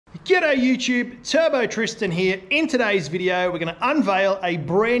G'day YouTube, Turbo Tristan here. In today's video, we're going to unveil a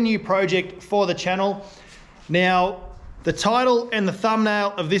brand new project for the channel. Now, the title and the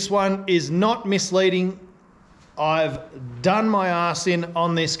thumbnail of this one is not misleading. I've done my ass in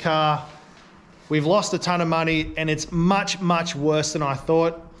on this car. We've lost a ton of money and it's much, much worse than I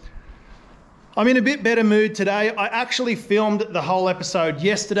thought. I'm in a bit better mood today. I actually filmed the whole episode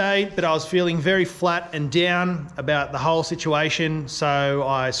yesterday, but I was feeling very flat and down about the whole situation. So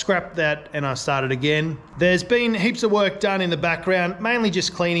I scrapped that and I started again. There's been heaps of work done in the background, mainly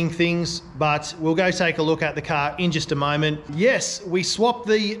just cleaning things, but we'll go take a look at the car in just a moment. Yes, we swapped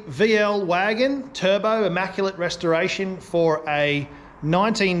the VL wagon, turbo, immaculate restoration, for a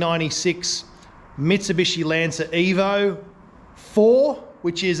 1996 Mitsubishi Lancer Evo 4,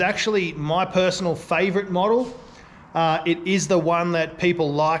 which is actually my personal favorite model. It is the one that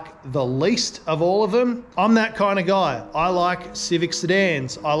people like the least of all of them. I'm that kind of guy. I like Civic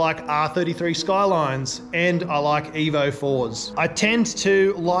sedans, I like R33 Skylines, and I like Evo 4s. I tend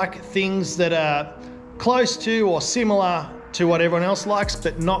to like things that are close to or similar to what everyone else likes,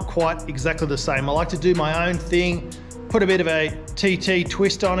 but not quite exactly the same. I like to do my own thing, put a bit of a TT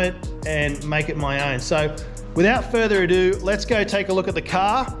twist on it, and make it my own. So without further ado, let's go take a look at the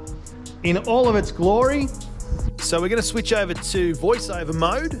car in all of its glory. So we're going to switch over to voiceover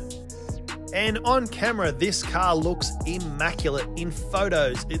mode. And on camera, this car looks immaculate. In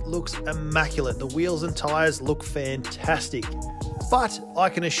photos, it looks immaculate. The wheels and tires look fantastic. But I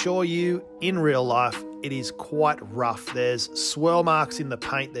can assure you, in real life, it is quite rough. There's swirl marks in the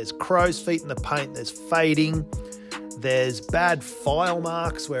paint. There's crow's feet in the paint. There's fading. There's bad file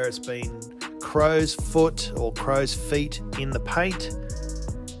marks where it's been crow's foot or crow's feet in the paint.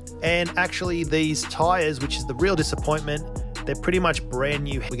 And actually these tires, which is the real disappointment, they're pretty much brand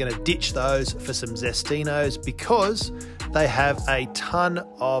new. We're going to ditch those for some Zestinos because they have a ton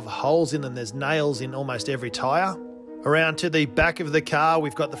of holes in them. There's nails in almost every tire. Around to the back of the car,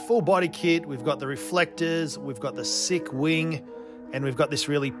 we've got the full body kit, we've got the reflectors, we've got the sick wing, and we've got this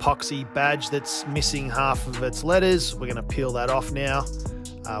really poxy badge that's missing half of its letters. We're going to peel that off now.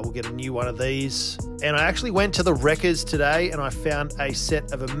 We'll get a new one of these. And I actually went to the wreckers today and I found a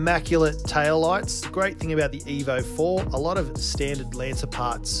set of immaculate taillights. The great thing about the Evo 4, a lot of standard Lancer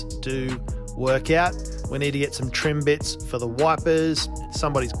parts do work out. We need to get some trim bits for the wipers.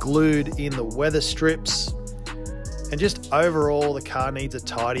 Somebody's glued in the weather strips. And just overall, the car needs a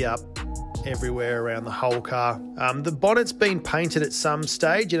tidy up everywhere around the whole car. The bonnet's been painted at some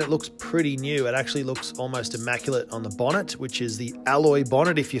stage and it looks pretty new. It actually looks almost immaculate on the bonnet, which is the alloy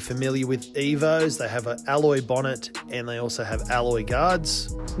bonnet. If you're familiar with Evos, they have an alloy bonnet and they also have alloy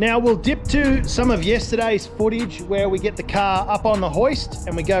guards. Now we'll dip to some of yesterday's footage where we get the car up on the hoist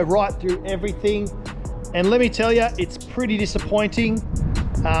and we go right through everything. And let me tell you, it's pretty disappointing.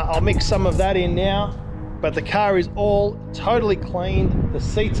 I'll mix some of that in now. But the car is all totally cleaned. The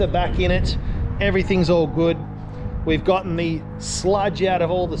seats are back in it. Everything's all good. We've gotten the sludge out of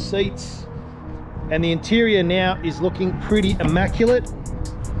all the seats. And the interior now is looking pretty immaculate.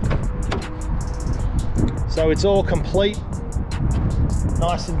 So it's all complete.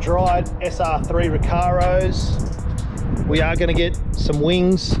 Nice and dried SR3 Recaros. We are gonna get some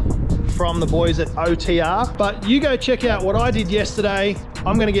wings from the boys at OTR. But you go check out what I did yesterday.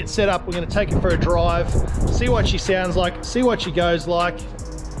 I'm gonna get set up, we're gonna take her for a drive, see what she sounds like, see what she goes like.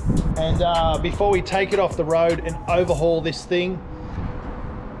 And before we take it off the road and overhaul this thing,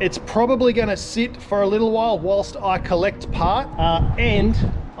 it's probably gonna sit for a little while whilst I collect part. And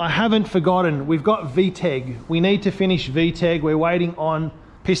I haven't forgotten, we've got VTEC. We need to finish VTEC. We're waiting on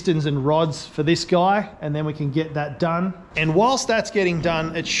pistons and rods for this guy, and then we can get that done. And whilst that's getting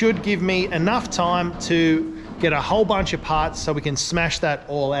done, it should give me enough time to get a whole bunch of parts so we can smash that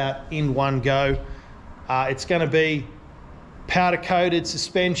all out in one go. It's going to be powder coated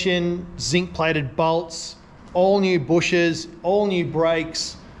suspension, zinc plated bolts, all new bushes, all new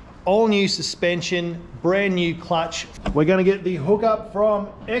brakes, all new suspension, brand new clutch. We're going to get the hookup from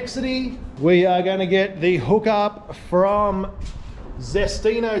EXEDY. We are going to get the hookup from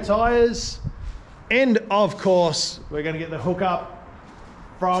Zestino tires, and of course we're going to get the hookup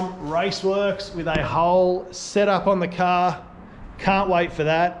from RACEWORKS with a whole setup on the car. Can't wait for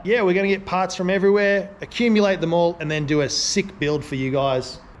that. Yeah, we're going to get parts from everywhere, accumulate them all, and then do a sick build for you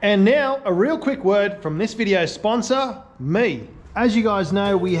guys. And now a real quick word from this video's sponsor, me. As you guys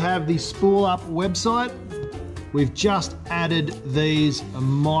know, we have the Spool Up website. We've just added these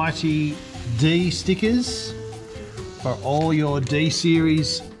mighty D stickers for all your D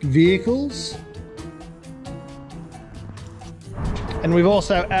series vehicles. And we've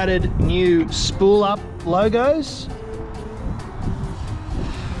also added new Spool Up logos.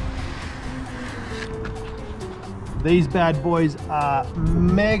 These bad boys are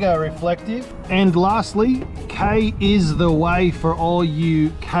mega reflective. And lastly, K is the way for all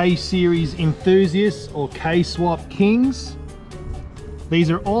you K-series enthusiasts or K-swap kings. These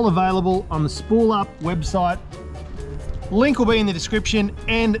are all available on the Spool Up website. Link will be in the description,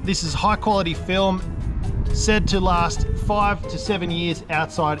 and this is high quality film said to last 5 to 7 years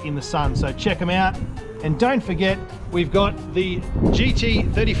outside in the sun. So check them out. And don't forget, we've got the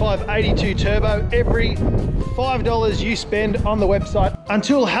GT3582 Turbo. Every $5 you spend on the website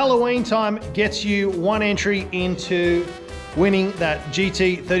until Halloween time gets you one entry into winning that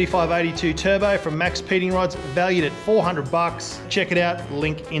GT3582 Turbo from Max Peating Rods, valued at 400 bucks. Check it out,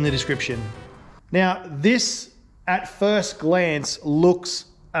 link in the description. Now, this at first glance looks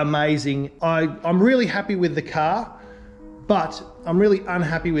amazing. I'm really happy with the car, but I'm really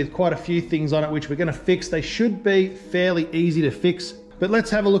unhappy with quite a few things on it, which we're going to fix. They should be fairly easy to fix, but let's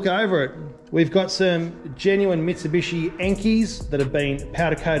have a look over it. We've got some genuine Mitsubishi Enkis that have been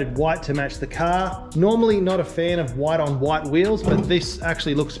powder coated white to match the car. Normally not a fan of white on white wheels, but this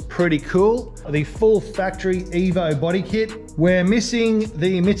actually looks pretty cool. The full factory Evo body kit. We're missing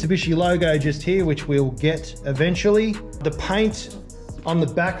the Mitsubishi logo just here, which we'll get eventually. The paint on the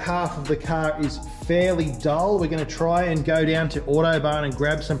back half of the car is fairly dull. We're going to try and go down to AUTOPAINT and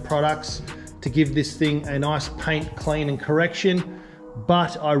grab some products to give this thing a nice paint clean and correction,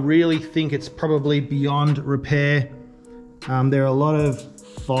 but I really think it's probably beyond repair. There are a lot of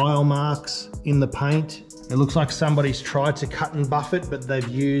file marks in the paint. It looks like somebody's tried to cut and buff it, but they've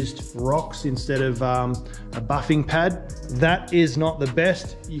used rocks instead of a buffing pad. That is not the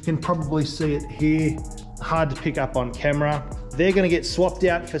best. You can probably see it here. Hard to pick up on camera. They're going to get swapped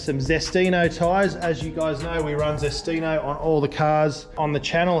out for some Zestino tires. As you guys know, we run Zestino on all the cars on the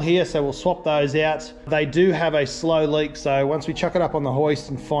channel here, so we'll swap those out. They do have a slow leak, so once we chuck it up on the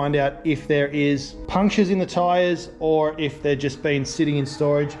hoist and find out if there is punctures in the tires or if they've just been sitting in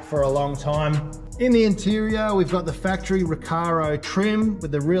storage for a long time. In the interior, we've got the factory Recaro trim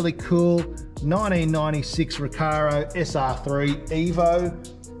with the really cool 1996 Recaro SR3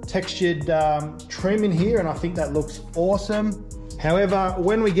 Evo textured trim in here, and I think that looks awesome. However,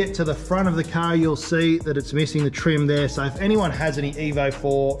 when we get to the front of the car, you'll see that it's missing the trim there. So if anyone has any Evo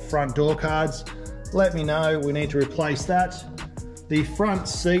 4 front door cards, let me know. We need to replace that. The front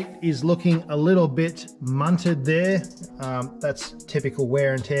seat is looking a little bit munted there. That's typical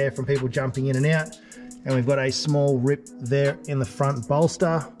wear and tear from people jumping in and out. And we've got a small rip there in the front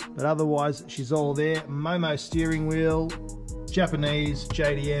bolster, but otherwise she's all there. Momo steering wheel, Japanese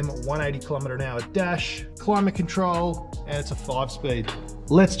JDM 180 km/h dash, climate control, and it's a 5-speed.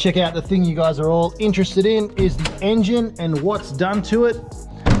 Let's check out the thing you guys are all interested in, is the engine and what's done to it.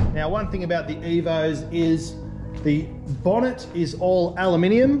 Now, one thing about the Evos is the bonnet is all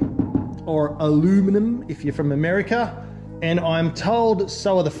aluminium, or aluminum if you're from America, and I'm told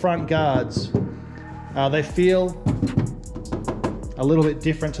so are the front guards. They feel a little bit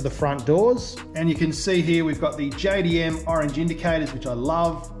different to the front doors. And you can see here we've got the JDM orange indicators, which I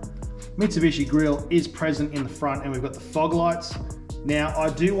love. Mitsubishi grille is present in the front, and we've got the fog lights. Now, I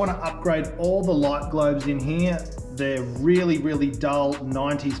do want to upgrade all the light globes in here. They're really, really dull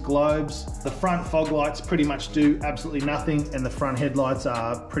 90s globes. The front fog lights pretty much do absolutely nothing, and the front headlights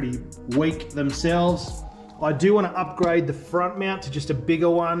are pretty weak themselves. I do want to upgrade the front mount to just a bigger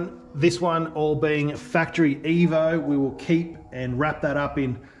one. This one all being factory Evo. We will keep and wrap that up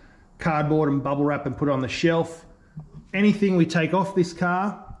in cardboard and bubble wrap and put it on the shelf. Anything we take off this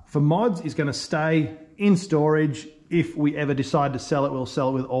car for mods is going to stay in storage. If we ever decide to sell it, we'll sell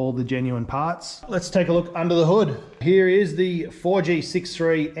it with all the genuine parts. Let's take a look under the hood. Here is the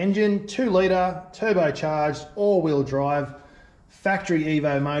 4G63 engine, 2 litre, turbocharged, all-wheel drive, factory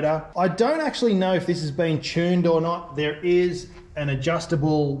Evo motor. I don't actually know if this has been tuned or not. There is an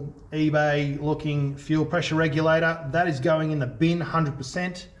adjustable eBay looking fuel pressure regulator. That is going in the bin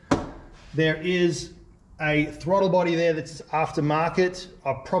 100%. There is a throttle body there that's aftermarket.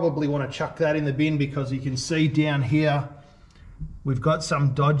 I probably want to chuck that in the bin because you can see down here we've got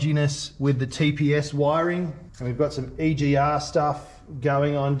some dodginess with the TPS wiring, and we've got some EGR stuff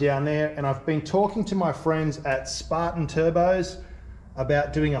going on down there. And I've been talking to my friends at Spartan Turbos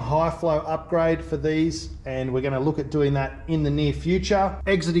about doing a high flow upgrade for these, and we're going to look at doing that in the near future.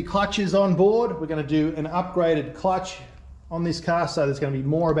 EXEDY clutches on board. We're going to do an upgraded clutch on this car, so there's going to be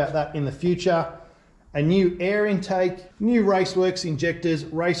more about that in the future. A new air intake, new RACEWORKS injectors,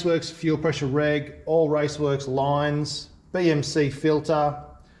 RACEWORKS fuel pressure reg, all RACEWORKS lines, BMC filter,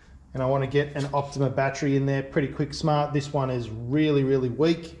 and I want to get an Optima battery in there, pretty quick smart. This one is really, really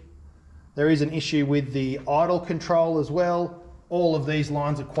weak. There is an issue with the idle control as well. All of these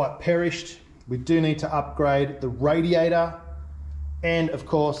lines are quite perished. We do need to upgrade the radiator and of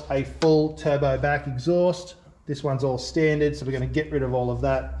course a full turbo back exhaust. This one's all standard, so we're going to get rid of all of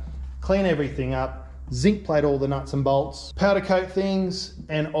that, clean everything up, zinc plate all the nuts and bolts, powder coat things,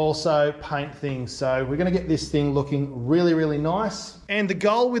 and also paint things. So we're going to get this thing looking really, really nice. And the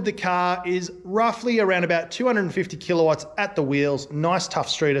goal with the car is roughly around about 250 kilowatts at the wheels, nice tough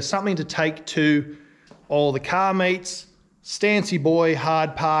streeter, something to take to all the car meets. Stancy boy,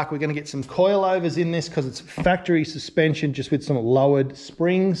 hard park. We're going to get some coilovers in this because it's factory suspension just with some lowered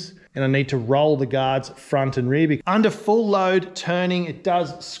springs. And I need to roll the guards front and rear. Under full load turning, it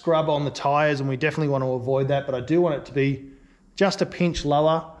does scrub on the tires and we definitely want to avoid that, but I do want it to be just a pinch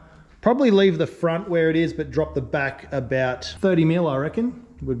lower. Probably leave the front where it is, but drop the back about 30 mil, I reckon.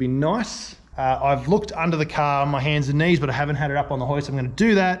 Would be nice. I've looked under the car on my hands and knees, but I haven't had it up on the hoist. I'm going to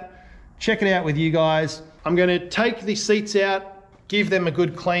do that. Check it out with you guys. I'm going to take the seats out, give them a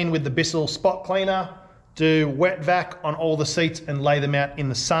good clean with the Bissell spot cleaner, do wet vac on all the seats and lay them out in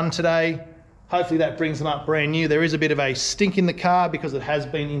the sun today. Hopefully that brings them up brand new. There is a bit of a stink in the car because it has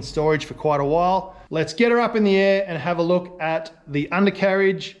been in storage for quite a while. Let's get her up in the air and have a look at the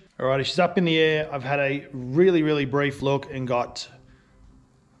undercarriage. Alrighty, she's up in the air. I've had a really, really brief look and got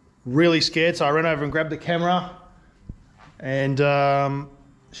really scared. So I ran over and grabbed the camera and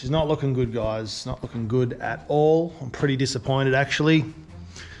she's not looking good, guys. Not looking good at all. I'm pretty disappointed, actually.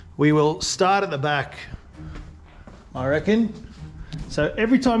 We will start at the back, I reckon. So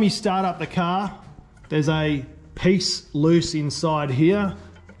every time you start up the car, there's a piece loose inside here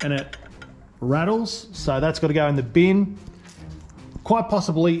and it rattles. So that's got to go in the bin. Quite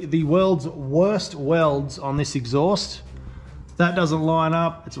possibly the world's worst welds on this exhaust. That doesn't line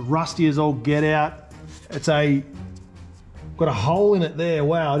up. It's rusty as all get out. It's got a hole in it there.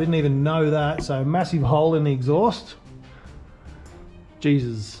 Wow, I didn't even know that. So massive hole in the exhaust.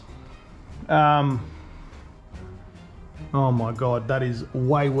 Jesus. Oh my God, that is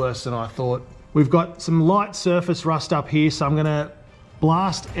way worse than I thought. We've got some light surface rust up here, so I'm gonna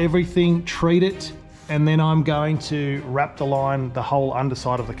blast everything, treat it, and then I'm going to wrap the line the whole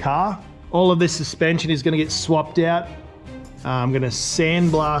underside of the car. All of this suspension is gonna get swapped out. I'm gonna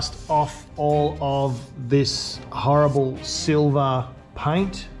sandblast off all of this horrible silver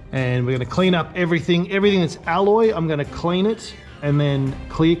paint, and we're gonna clean up everything that's alloy. I'm gonna clean it and then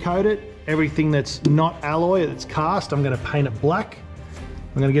clear coat it. Everything that's not alloy, that's cast, I'm gonna paint it black.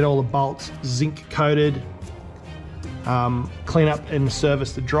 I'm gonna get all the bolts zinc coated, clean up and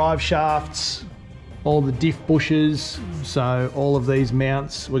service the drive shafts, all the diff bushes, so all of these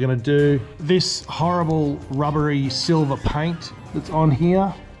mounts we're gonna do. This horrible rubbery silver paint that's on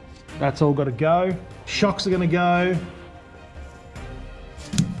here, that's all gotta go. Shocks are gonna go.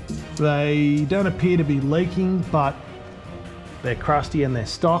 They don't appear to be leaking, but they're crusty and they're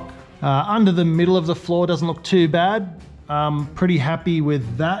stock. Under the middle of the floor doesn't look too bad. Pretty happy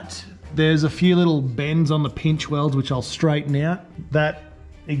with that. There's a few little bends on the pinch welds which I'll straighten out. That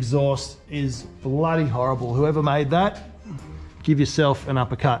exhaust is bloody horrible. Whoever made that, give yourself an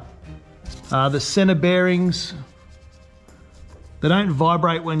uppercut. The center bearings, they don't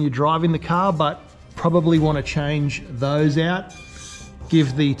vibrate when you're driving the car, but probably want to change those out.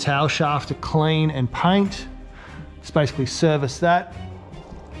 Give the tail shaft a clean and paint. Just basically service that.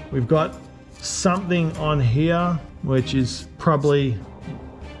 We've got something on here which is probably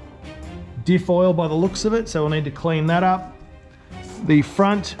diff oil by the looks of it, so we'll need to clean that up. The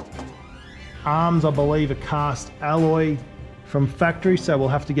front arms, I believe, are cast alloy from factory, so we'll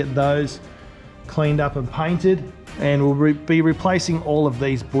have to get those cleaned up and painted. And we'll be replacing all of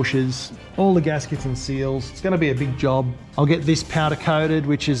these bushes, all the gaskets and seals. It's going to be a big job. I'll get this powder coated,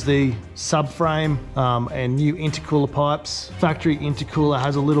 which is the subframe, and new intercooler pipes. Factory intercooler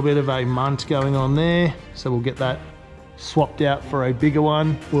has a little bit of a munt going on there, so we'll get that swapped out for a bigger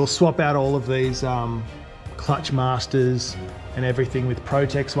one. We'll swap out all of these clutch masters and everything with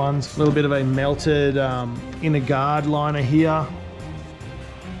PROTEX ones. A little bit of a melted inner guard liner here.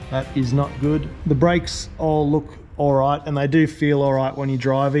 That is not good. The brakes all look all right, and they do feel all right when you're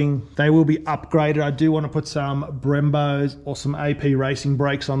driving. They will be upgraded. I do want to put some Brembos or some AP racing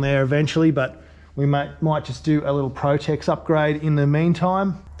brakes on there eventually, but we might just do a little PROTEX upgrade in the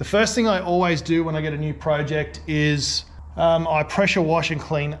meantime. The first thing I always do when I get a new project is I pressure wash and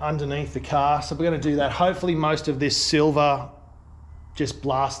clean underneath the car. So we're going to do that. Hopefully most of this silver just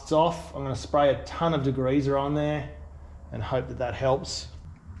blasts off. I'm going to spray a ton of degreaser on there and hope that that helps.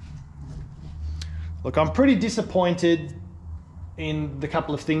 Look, I'm pretty disappointed in the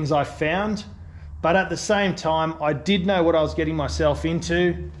couple of things I found, but at the same time, I did know what I was getting myself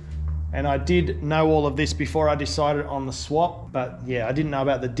into. And I did know all of this before I decided on the swap, but yeah, I didn't know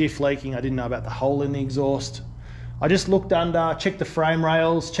about the diff leaking. I didn't know about the hole in the exhaust. I just looked under, checked the frame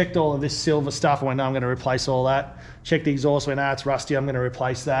rails, checked all of this silver stuff. I went, no, I'm going to replace all that. Checked the exhaust, went, it's rusty, I'm going to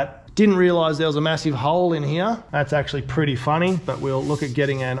replace that. Didn't realize there was a massive hole in here. That's actually pretty funny, but we'll look at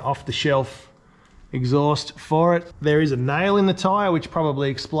getting an off-the-shelf exhaust for it. There is a nail in the tire, which probably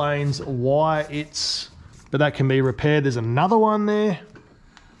explains why but that can be repaired. There's another one there.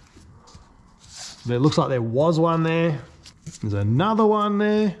 It looks like there was one there. There's another one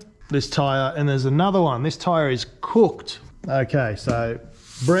there. This tire, and there's another one. This tire is cooked. Okay, so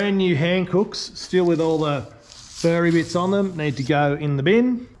brand new hand cooks, still with all the furry bits on them, need to go in the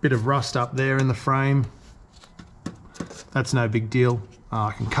bin. Bit of rust up there in the frame. That's no big deal.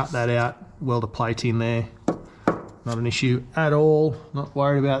 I can cut that out, weld a plate in there. Not an issue at all, not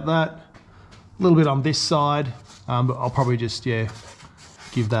worried about that. A little bit on this side, but I'll probably just,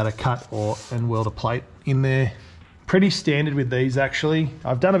 give that a cut and weld a plate in there. Pretty standard with these actually.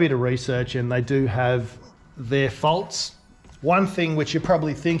 I've done a bit of research and they do have their faults. One thing which you're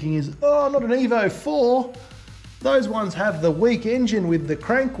probably thinking is, oh, not an Evo 4. Those ones have the weak engine with the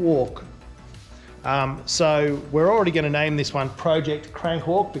crank walk. So we're already going to name this one Project Crank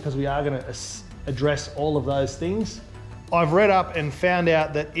Walk because we are going to address all of those things. I've read up and found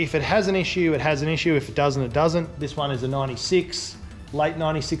out that if it has an issue, it has an issue. If it doesn't, it doesn't. This one is a 96. Late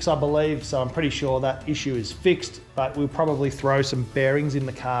 96, I believe, so I'm pretty sure that issue is fixed, but we'll probably throw some bearings in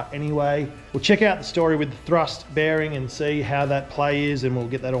the car anyway. We'll check out the story with the thrust bearing and see how that play is, and we'll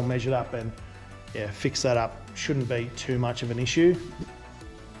get that all measured up and fix that up. Shouldn't be too much of an issue.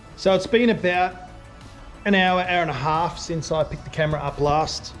 So it's been about an hour and a half since I picked the camera up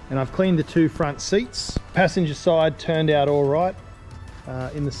last, and I've cleaned the two front seats. Passenger side turned out all right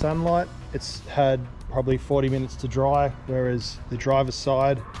in the sunlight. It's had probably 40 minutes to dry, whereas the driver's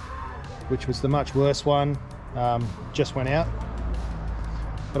side, which was the much worse one, just went out.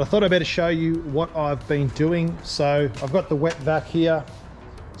 But I thought I'd better show you what I've been doing. So I've got the wet vac here,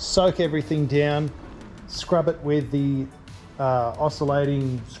 soak everything down, scrub it with the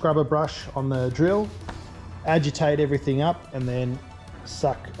oscillating scrubber brush on the drill, agitate everything up, and then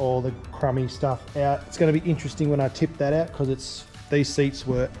suck all the crummy stuff out. It's going to be interesting when I tip that out because these seats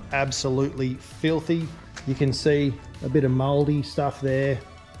were absolutely filthy. You can see a bit of moldy stuff there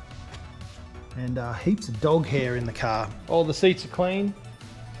and heaps of dog hair in the car. All the seats are clean,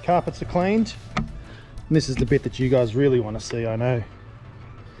 carpets are cleaned. And this is the bit that you guys really want to see, I know,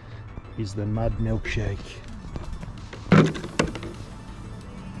 is the mud milkshake.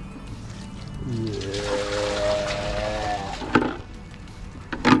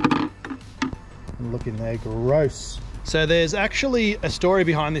 And look in there, gross. So there's actually a story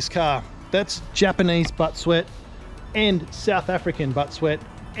behind this car. That's Japanese butt sweat and South African butt sweat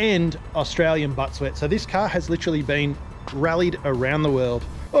and Australian butt sweat. So this car has literally been rallied around the world.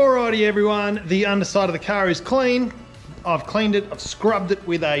 Alrighty everyone, the underside of the car is clean. I've cleaned it, I've scrubbed it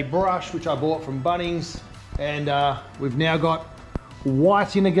with a brush which I bought from Bunnings, and we've now got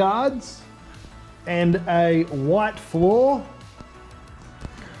white inner guards and a white floor.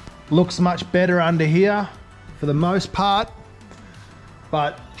 Looks much better under here for the most part,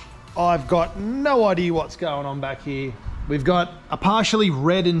 but I've got no idea what's going on back here. We've got a partially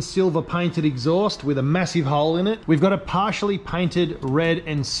red and silver painted exhaust with a massive hole in it. We've got a partially painted red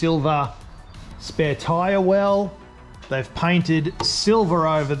and silver spare tire well. They've painted silver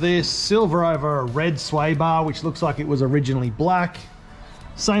over this, silver over a red sway bar, which looks like it was originally black.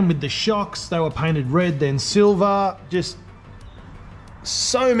 Same with the shocks, they were painted red then silver. Just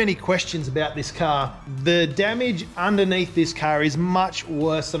so many questions about this car. The damage underneath this car is much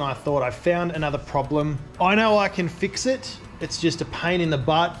worse than I thought. I found another problem. I know I can fix it. It's just a pain in the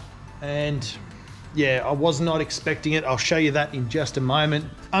butt, and yeah, I was not expecting it. I'll show you that in just a moment.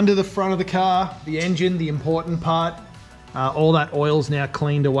 Under the front of the car, the engine, the important part, all that oil's now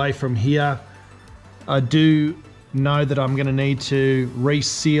cleaned away from here. I do know that I'm gonna need to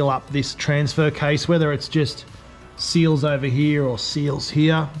reseal up this transfer case, whether it's just seals over here or seals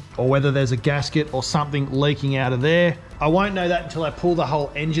here, or whether there's a gasket or something leaking out of there. I won't know that until I pull the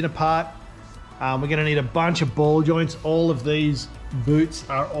whole engine apart. We're going to need a bunch of ball joints. All of these boots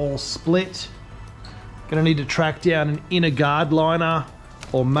are all split. Going to need to track down an inner guard liner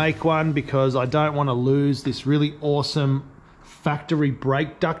or make one, because I don't want to lose this really awesome factory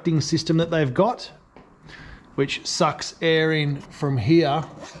brake ducting system that they've got, which sucks air in from here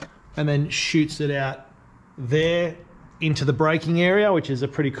and then shoots it out there into the braking area, which is a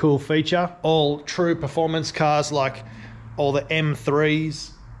pretty cool feature. All true performance cars like all the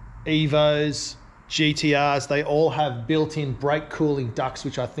M3s, Evos, GTRs, they all have built-in brake cooling ducts,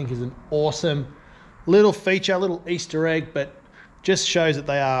 which I think is an awesome little feature, little Easter egg, but just shows that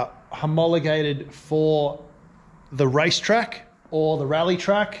they are homologated for the racetrack or the rally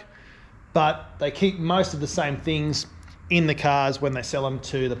track, but they keep most of the same things in the cars when they sell them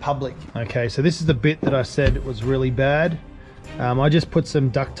to the public. Okay, so this is the bit that I said was really bad. I just put some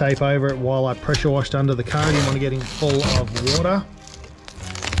duct tape over it while I pressure washed under the car. I didn't want to get it full of water.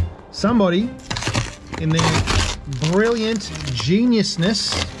 Somebody, in their brilliant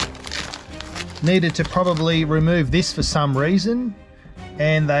geniusness, needed to probably remove this for some reason,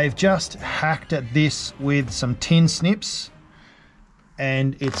 and they've just hacked at this with some tin snips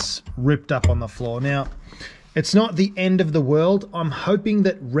and it's ripped up on the floor. Now, it's not the end of the world. I'm hoping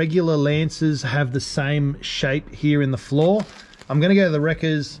that regular Lancers have the same shape here in the floor. I'm going to go to the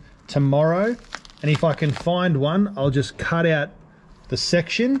wreckers tomorrow, and if I can find one, I'll just cut out the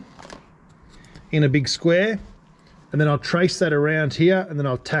section in a big square, and then I'll trace that around here, and then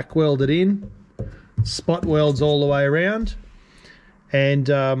I'll tack weld it in, spot welds all the way around, and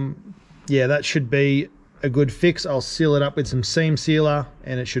yeah, that should be a good fix. I'll seal it up with some seam sealer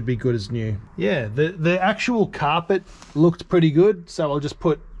and it should be good as new. Yeah, the actual carpet looked pretty good, so I'll just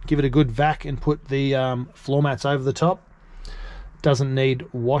give it a good vac and put the floor mats over the top. Doesn't need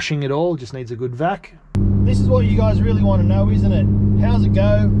washing at all, just needs a good vac. This is what you guys really want to know, isn't it? How's it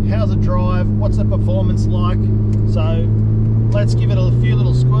go? How's it drive? What's the performance like? So let's give it a few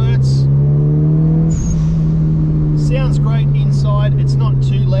little squirts. Sounds great inside. It's not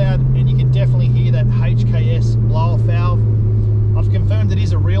too loud, and you can definitely hear that HKS blow-off valve. I've confirmed it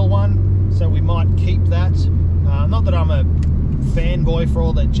is a real one, so we might keep that. Not that I'm a fanboy for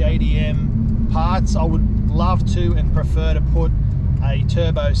all the JDM parts. I would love to and prefer to put a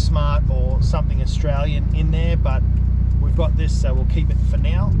Turbo Smart or something Australian in there, but we've got this, so we'll keep it for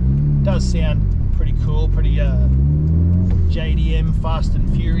now. It does sound pretty cool, pretty JDM, Fast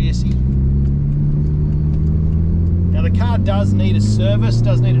and Furious-y. Now the car does need a service,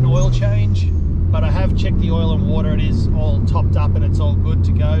 does need an oil change, but I have checked the oil and water. It is all topped up and it's all good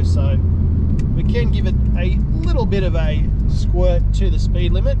to go, so we can give it a little bit of a squirt to the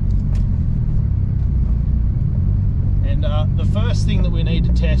speed limit. And the first thing that we need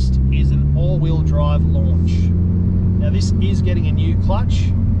to test is an all-wheel drive launch. Now this is getting a new clutch,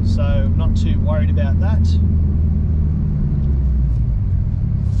 so not too worried about that.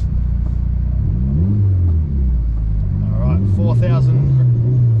 Alright,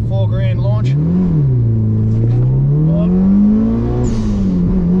 4 grand launch.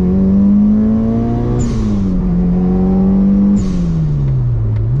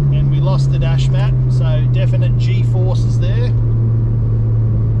 And we lost the dash mat, so definite G-forces there.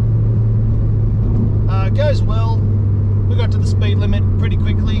 Goes well. We got to the speed limit pretty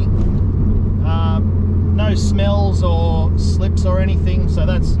quickly. No smells or slips or anything, so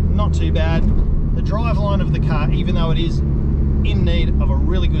that's not too bad. The driveline of the car, even though it is in need of a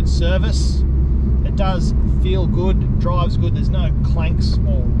really good service, it does feel good, drives good. There's no clanks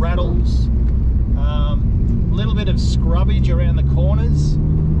or rattles. A little bit of scrubbage around the corners.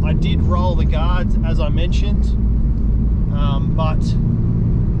 I did roll the guards, as I mentioned, but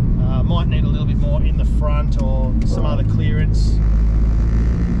might need a little bit more in the front or some other clearance.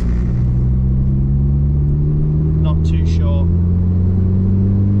 Not too sure.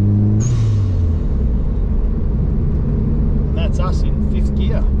 And that's us in 5th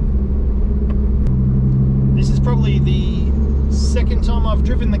gear. This is probably the 2nd time I've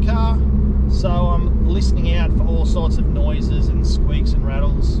driven the car, so I'm listening out for all sorts of noises and squeaks and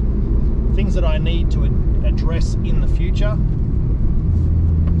rattles, things that I need to address in the future.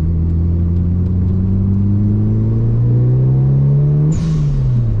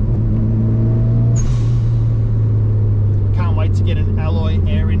 To get an alloy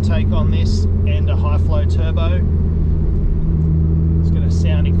air intake on this and a high flow turbo. It's going to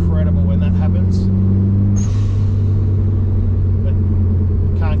sound incredible when that happens, but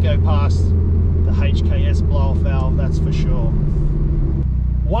can't go past the HKS blow-off valve, that's for sure.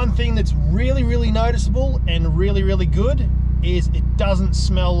 One thing that's really noticeable and really good is it doesn't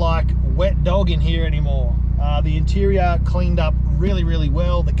smell like wet dog in here anymore. The interior cleaned up really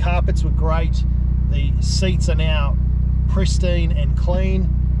well. The carpets were great. The seats are now pristine and clean,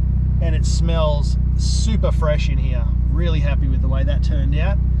 and it smells super fresh in here. Really happy with the way that turned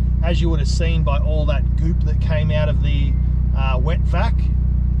out. As you would have seen by all that goop that came out of the wet vac,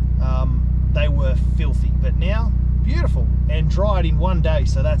 they were filthy, but now beautiful and dried in one day,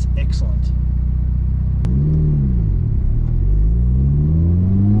 so that's excellent.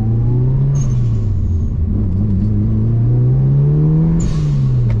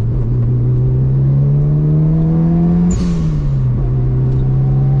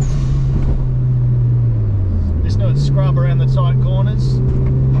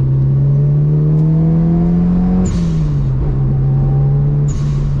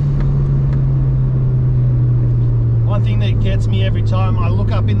 every time I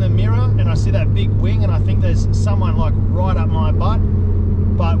look up in the mirror and I see that big wing, and I think there's someone like right up my butt.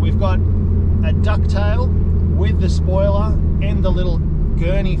 But we've got a ducktail with the spoiler and the little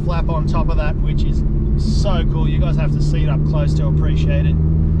gurney flap on top of that, which is so cool. You guys have to see it up close to appreciate it.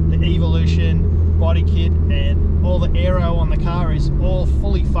 The Evolution body kit and all the aero on the car is all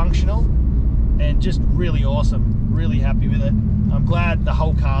fully functional and just really awesome. Really happy with it. I'm glad the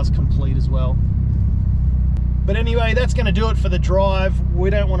whole car's complete as well. But anyway, that's going to do it for the drive.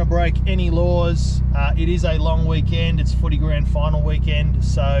 We don't want to break any laws. It is a long weekend. It's footy grand final weekend.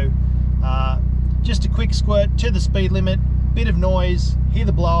 So just a quick squirt to the speed limit, bit of noise, hear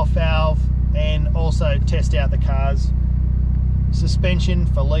the blow-off valve, and also test out the car's suspension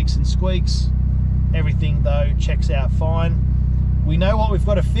for leaks and squeaks. Everything though checks out fine. We know what we've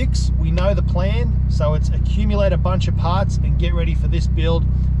got to fix. We know the plan. So it's accumulate a bunch of parts and get ready for this build.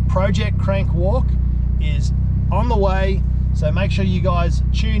 Project Crank Walk is on the way, so make sure you guys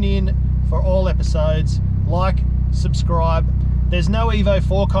tune in for all episodes. Like, subscribe. There's no Evo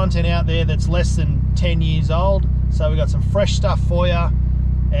 4 content out there that's less than 10 years old, so we got some fresh stuff for you,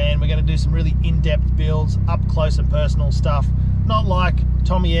 and we're going to do some really in-depth builds, up close and personal stuff, not like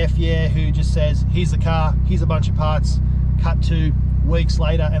Tommy F, who just says here's the car, here's a bunch of parts, cut to weeks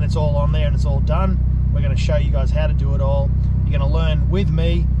later and it's all on there and it's all done. We're going to show you guys how to do it all. You're going to learn with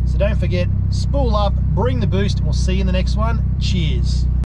me, so don't forget, spool up, bring the boost, and we'll see you in the next one. Cheers.